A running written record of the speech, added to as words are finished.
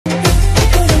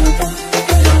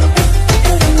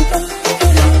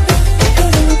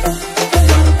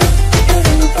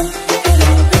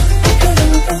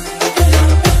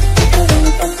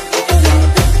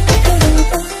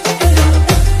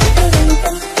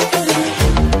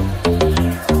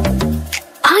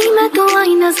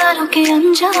के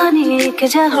अनजाने के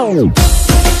जहां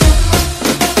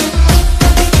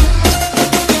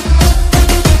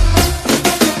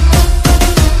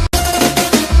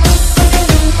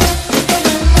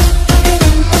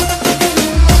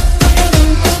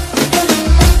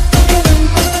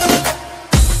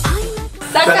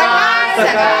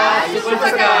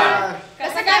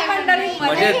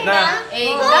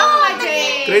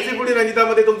क्रेझी फूडी रंजिता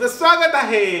मध्ये तुमचं स्वागत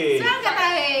आहे।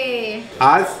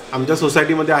 आज आमच्या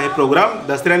सोसायटी मध्ये आहे प्रोग्राम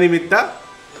दसऱ्यानिमित्त।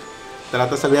 तर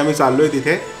आता सगळे आम्ही चाललोय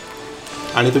तिथे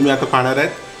आणि तुम्ही आता पाहणार आहेत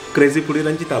क्रेझी फूडी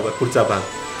रंजितावर पुढचा भाग।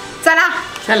 चला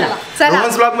चला चला।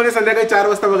 रोहन्स ब्लॉग मध्ये संध्याकाळी 4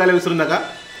 वाजता बघायला विसरू नका।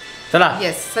 चला।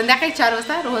 येस, संध्याकाळी 4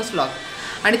 वाजता रोहन्स ब्लॉग।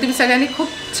 आणि तुम्ही सगळ्यांनी खूप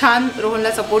छान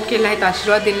रोहनला सपोर्ट केला आहे,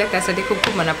 आशीर्वाद दिला, त्यासाठी खूप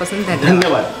खूप मनापासून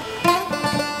धन्यवाद।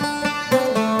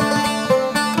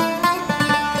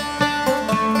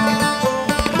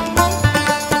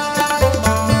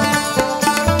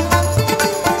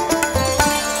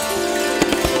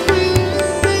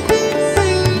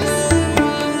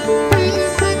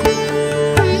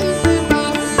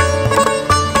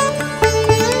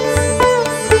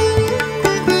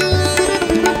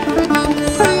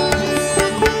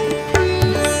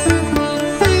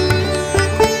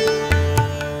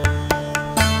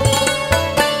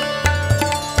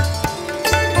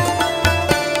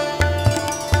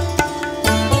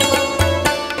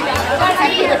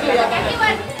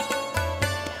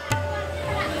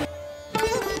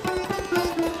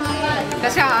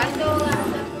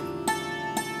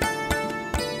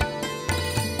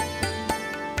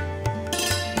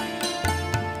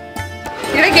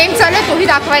 इकडे गेम चालू आहे, तोही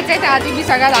दाखवायचा आहे। त्याआधी मी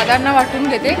सगळ्या दादांना वाटून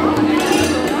घेते।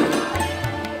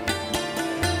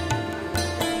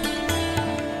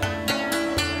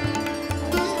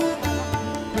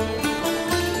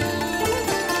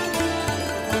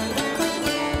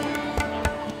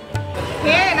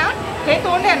 हे आहे ना, हे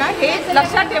तोंड आहे ना, हे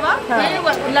लक्षात ठेवा, हे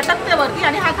लटकते वरती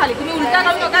आणि हा खाली। तुम्ही उलटा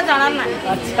करू नका, जाणार नाही।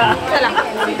 चला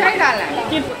सीधा ही डालना है।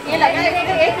 ये लगाए,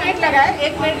 1 मिनट लगाए,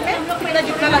 1 मिनट में हम लोग पहले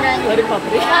जितना लगाएंगे। अरे बाप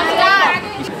रे।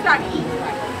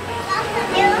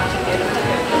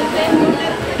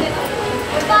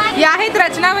 या आहेत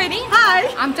रचना वहिनी। हाय।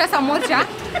 आमच्या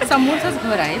समोरचंच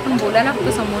घर आहे, पण बोलायला फक्त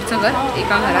समोरचं घर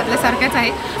एका घरातल्या सारख्याच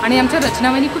आहे। आणि आमच्या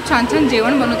रचना वहिनी खूप छान छान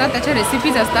जेवण बनवतात, त्याच्या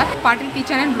रेसिपीज असतात। पाटील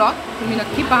किचन अँड ब्लॉग तुम्ही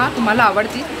नक्की पहा, तुम्हाला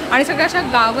आवडतील। आणि सगळ्या अशा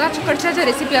गावाकडच्या ज्या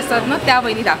रेसिपी असतात ना, त्या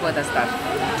वहिनी दाखवत असतात।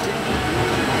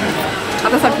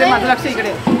 आता सध्या माझं लक्ष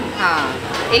इकडे। हां,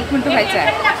 1 मिनिट व्हायचं आहे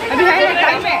अभी, है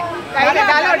टाइम है,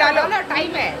 डालो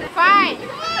टाइम है। 5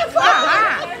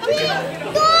 4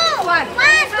 2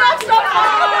 1 स्टॉप।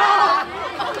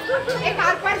 एक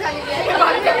आरपार झालेली आहे।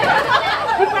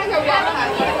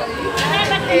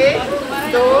 1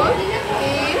 2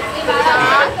 3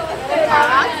 4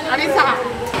 5 आणि 6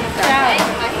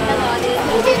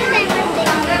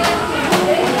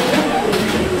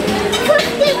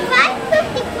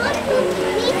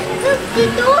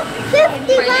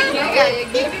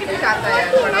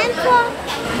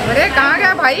 अरे कहाँ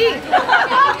गया भाई?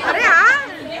 अरे हाँ,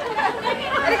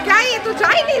 अरे क्या ये तू जा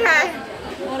ही नहीं रहा है?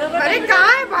 अरे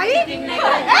कहाँ है भाई?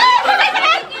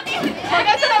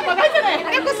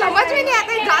 अरे कुछ समझ में नहीं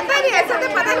आता, जाता नहीं ऐसा। तो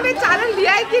पता नहीं मैं चालन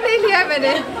लिया है कि नहीं लिया है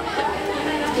मैंने।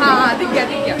 हाँ दिख गया।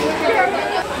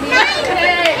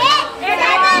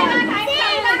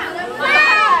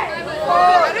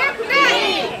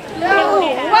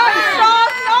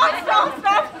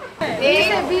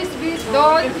 अरे 20 2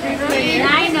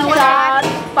 3 4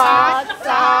 5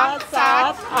 6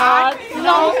 7 8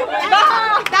 9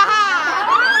 10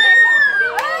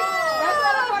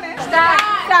 स्टार्ट।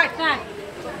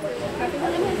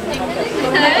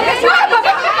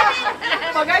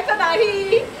 बघायचं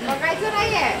नाहीये।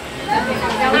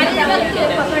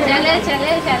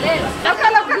 चले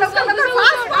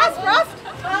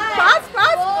फास्ट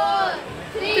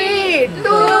 3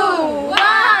 2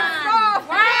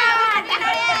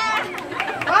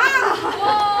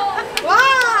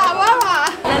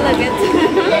 1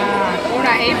 कोण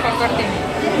आहे पकडते।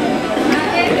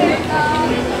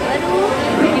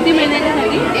 किती महिन्याची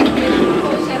झाली?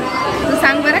 तू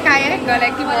सांग बरं, काय आहे, गर्ल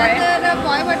आहे की बॉय आहे?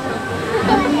 बॉय वाटतो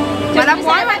मला,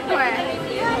 बॉय वाटतोय।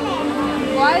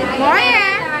 बॉय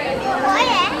आहे।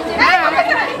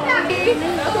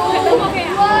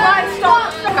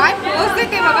 काय पोज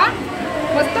देते बघा,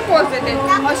 मस्त पोज देते।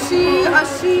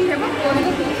 अशी हे बघ,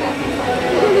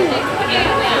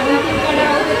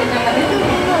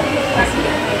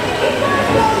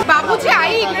 बाबूची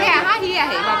आई इकडे आहे। हा, ही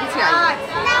आहे बाबूची आई।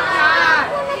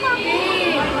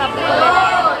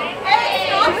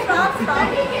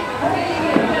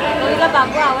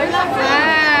 बाबू आवडला।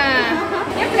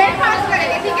 ब्रेकफास्ट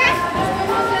करेंगे, ठीक है?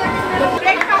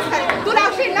 ब्रेकफास्ट करेंगे।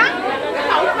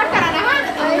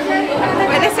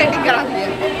 घरातली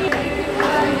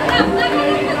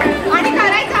आणि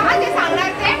करायचं हा जे सांगणार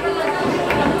ते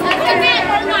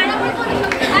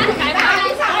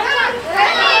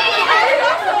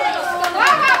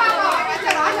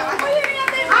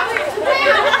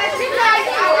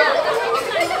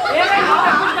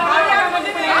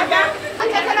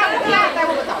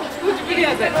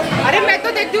अरे मैं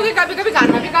तो देखती हूँ कि कभी कभी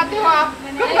गाना भी गाते हो आप।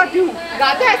 कब गाती हूँ?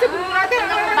 गाते ऐसे गुनगुनाते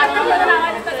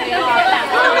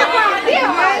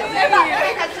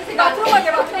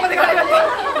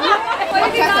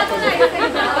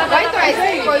तो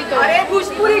ऐसे ही कोई तो अरे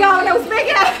भोजपुरी गाओ ना उसमें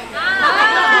क्या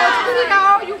भोजपुरी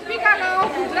गाओ यूपी का गाओ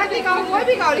गुजराती गाओ कोई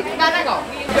भी गाओ लेकिन गाना गाओ।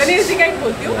 गणेश जी का ही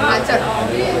बोलती हूँ। हाँ चलो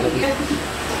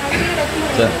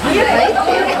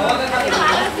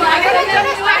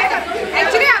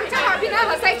ऍक्च्युली आमच्या भाभीला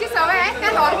हसायची सवय आहे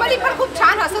त्या नॉर्मली पण खूप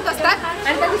छान हसत असतात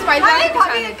आणि त्यांची स्माइल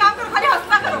काम करू खाली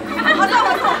हसता करू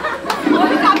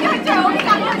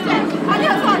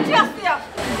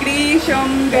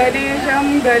ग्रीशम गणेशम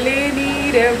गले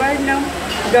नीरवर्णम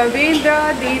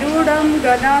गवेन्द्रादिरूढं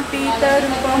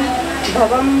गणातीतरूपं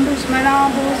भवं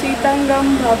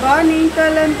दुष्मनाभूषितंगं भवानी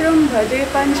कलंत्रं भजे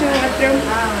पंचवक्त्रं।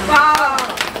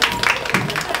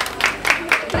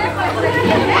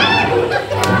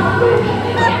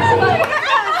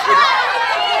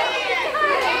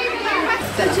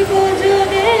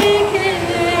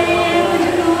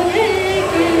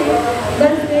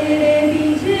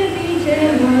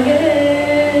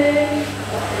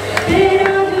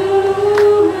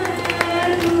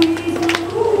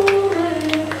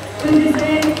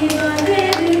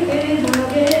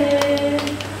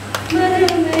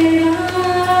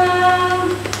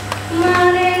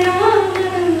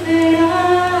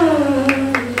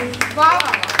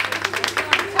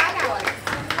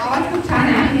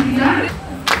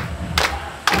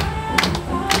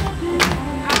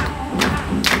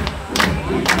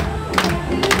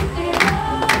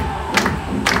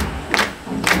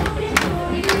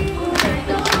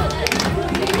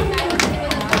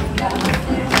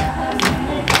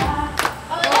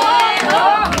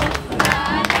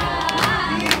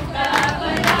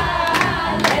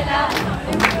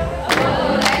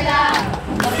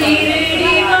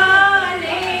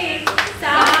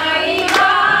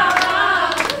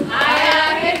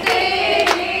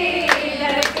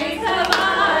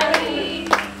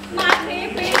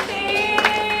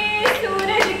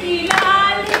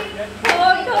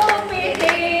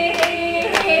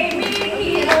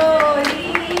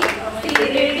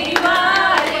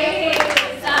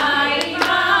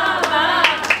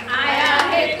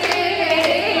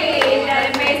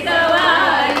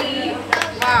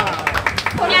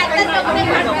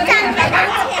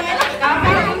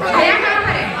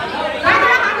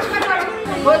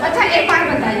 अच्छा एक बार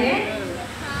बताइए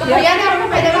तो भैया ने आपको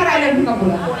पहले बार आई लव यू कब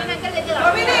बोला?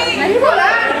 नहीं बोला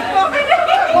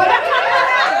बोला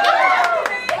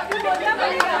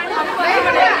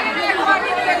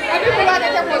अभी बुला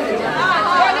देते बोल दीजिए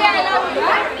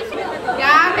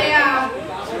क्या भैया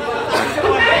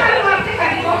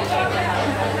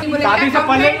शादी से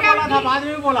पहले भी बोला था बाद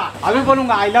में भी बोला अभी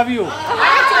बोलूंगा I love you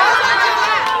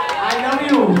I love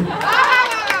you.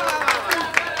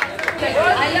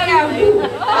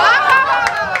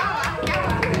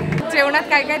 जेवणात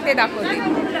काय काय ते दाखवते।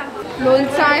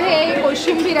 लोणचं आहे,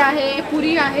 कोशिंबीर आहे,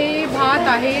 पुरी आहे, भात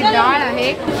आहे, डाळ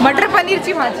आहे, मटर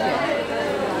पनीरची भाजी आहे,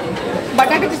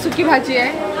 बटाट्याची सुकी भाजी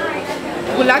आहे,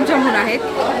 गुलाबजामुन आहेत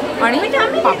आणि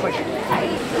पापड।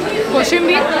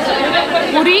 कोशिंबीर,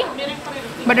 पुरी,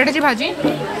 बटाट्याची भाजी,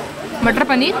 मटर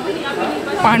पनीर,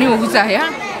 पाणी ओवीचं आहे हा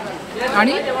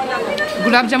आणि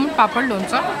गुलाबजामुन, पापड,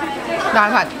 लोणचं, डाळ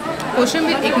भात,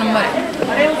 कोशिंबीर एक नंबर आहे।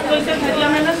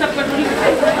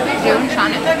 जेवण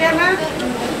छान आहे।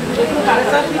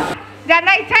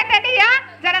 ज्यांना इच्छा आहे त्यांनी या,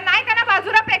 ज्यांना नाही त्यांना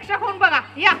बाजूला प्रेक्षक होऊन बघा।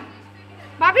 या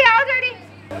भाभी आवाज वहिनी,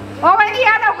 ओ वहिनी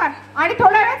या लवकर आणि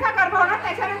थोडा वेळ हा गरबा होणार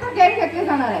त्याच्यानंतर गेम घेतले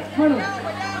जाणार आहे म्हणून।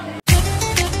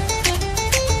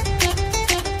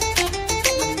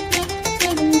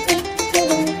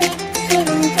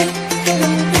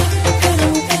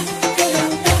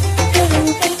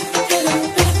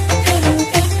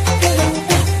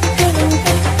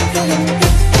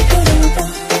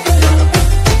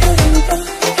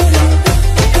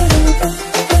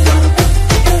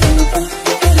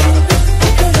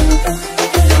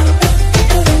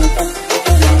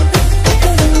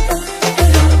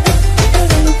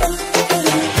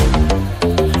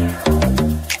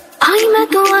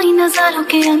 नजारों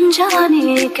के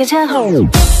अनजाने के जहां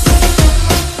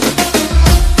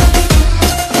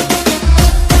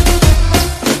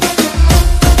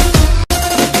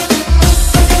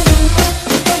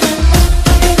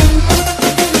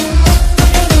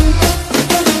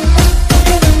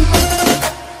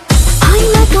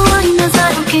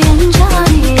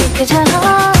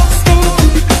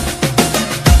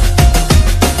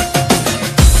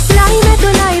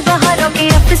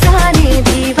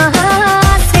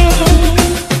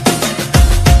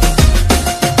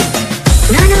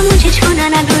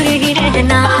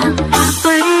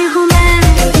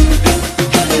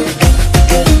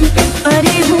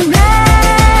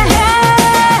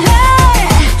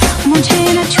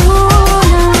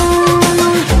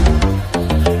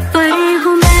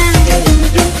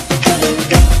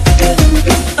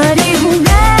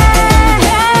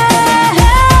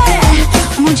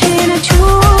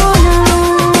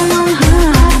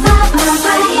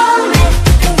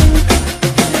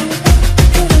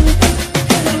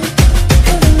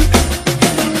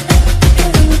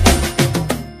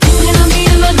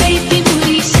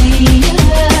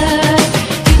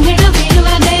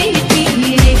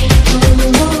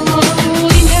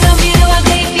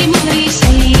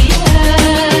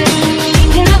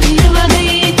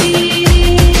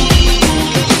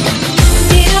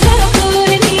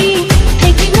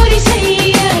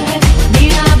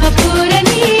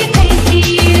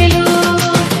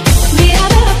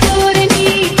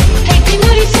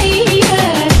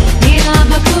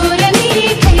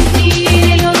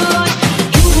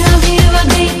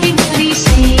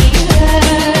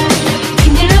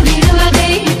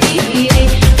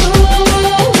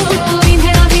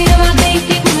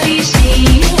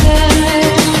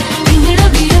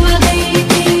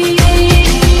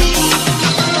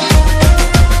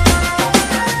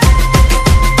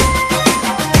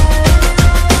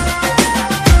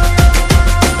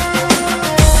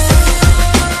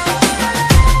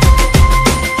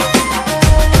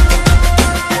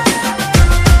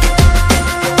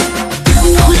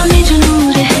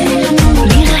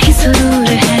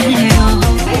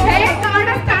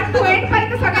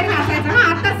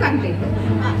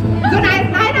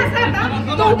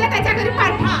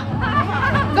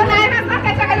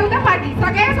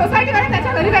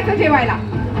जेवायला.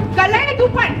 कल्याणी तू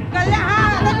पण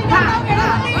कल्याणी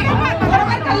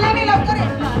लवकर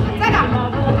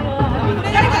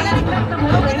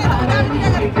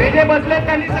जे बसले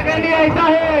त्यांनी सगळ्यांनी यायचं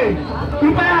आहे.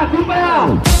 कृपया कृपया.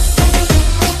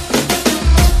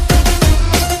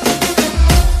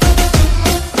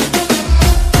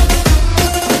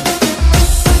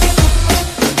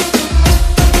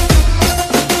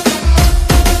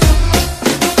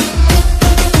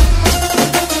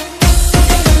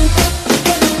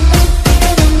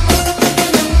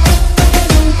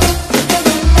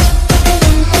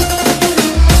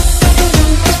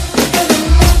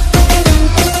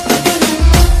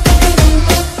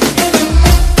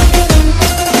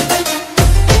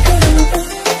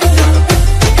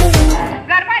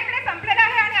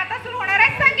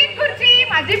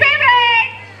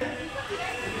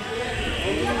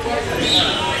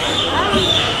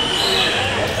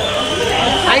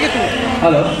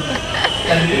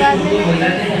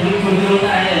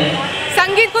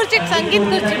 संगीत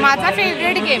खुर्ची माझा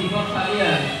फेवरेट गेम.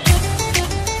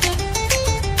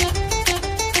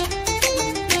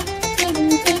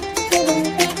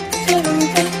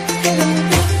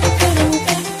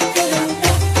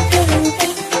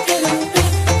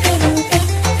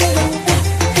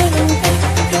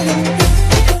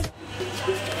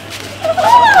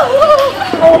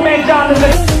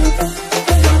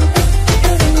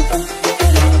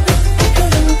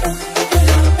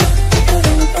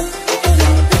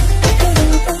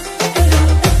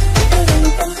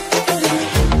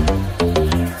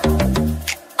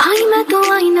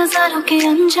 के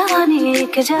अनजाने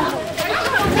के जा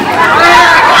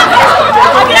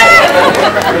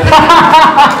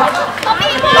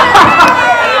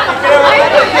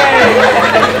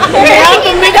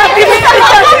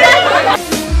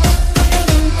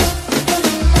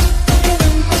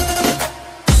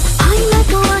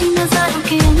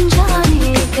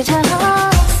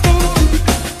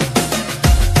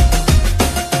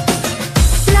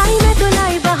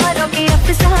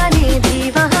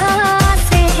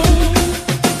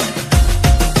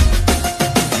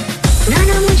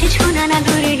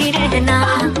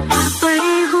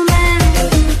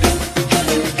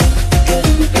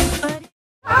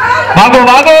भागो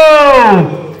भागो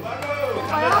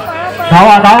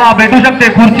धावा धावा भेटू शकते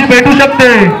खुर्ची भेटू शकते.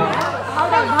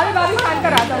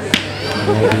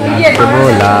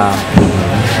 बोला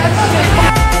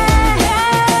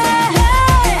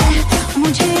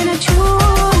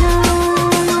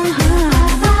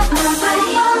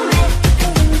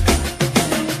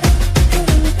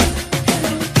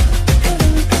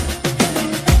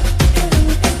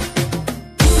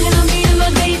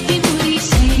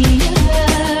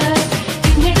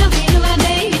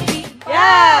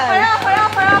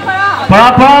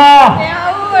Papa!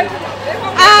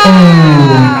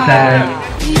 Oh, sad.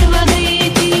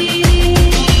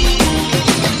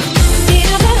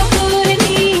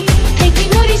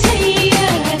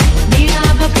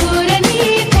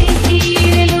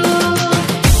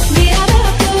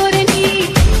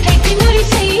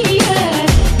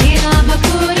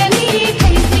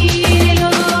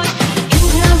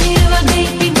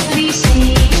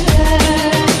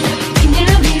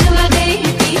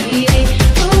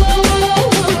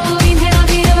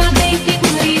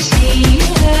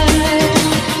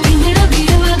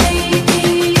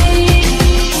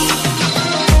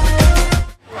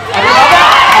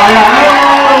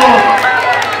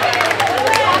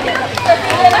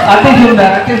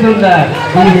 अति सुंदर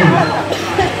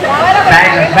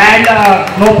बँड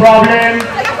नो प्रॉब्लेम.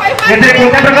 येथे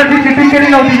कोणत्या प्रकारची चिटिंग केली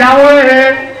नव्हती त्यामुळे हे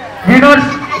विनर्स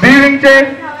बिविंगचे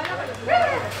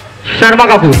शर्मा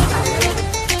काकू.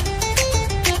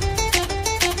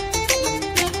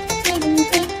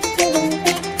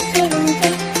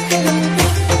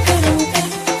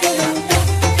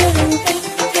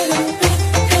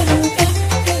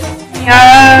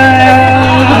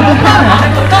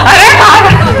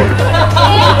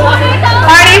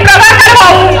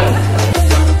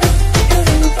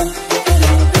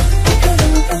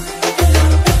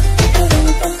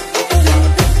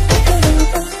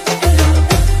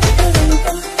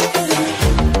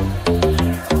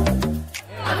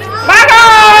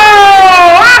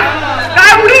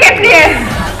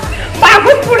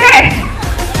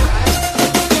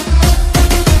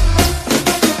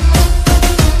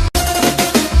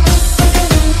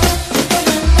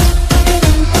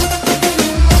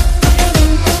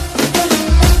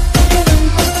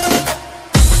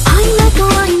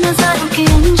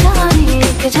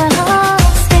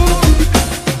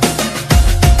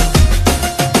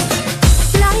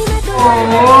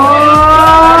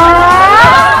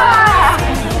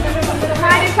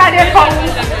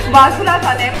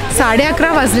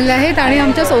 11:30 वाजलेले आहेत आणि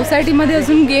आमच्या सोसायटीमध्ये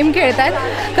अजून गेम खेळत आहेत.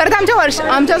 खरं तर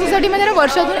आमच्या सोसायटीमध्ये ना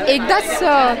वर्षातून एकदाच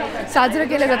साजरं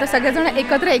केलं जातं. सगळेजण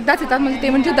एकत्र एकदाच येतात, म्हणजे ते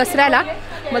म्हणजे दसऱ्याला.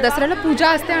 मग दसऱ्याला पूजा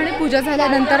असते आणि पूजा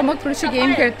झाल्यानंतर मग थोडीशी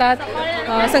गेम खेळतात.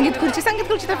 संगीत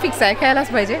खुर्ची तर फिक्स आहे, खेळायलाच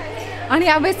पाहिजे. आणि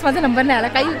यावेळेस माझा नंबर नाही आला,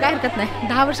 काही हरकत नाही.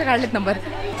 10 वर्ष काढलेत नंबर.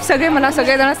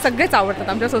 सगळेजण सगळेच आवडतात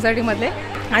आमच्या सोसायटीमधले.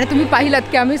 आणि तुम्ही पाहिलात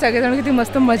की आम्ही सगळेजण किती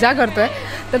मस्त मजा करतोय.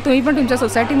 तर तुम्ही पण तुमच्या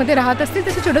सोसायटीमध्ये राहत असतील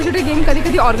तसे छोटे छोटे गेम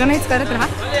कधी ऑर्गनाईज करत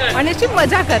राहा आणि अशी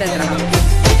मजा करत राहा.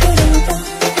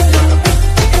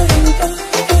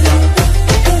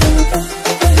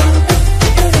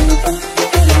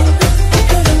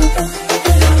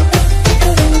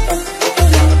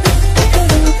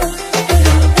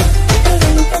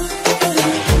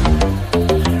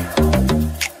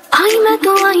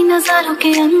 नजारों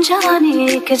के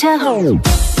अनजाने के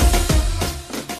जहां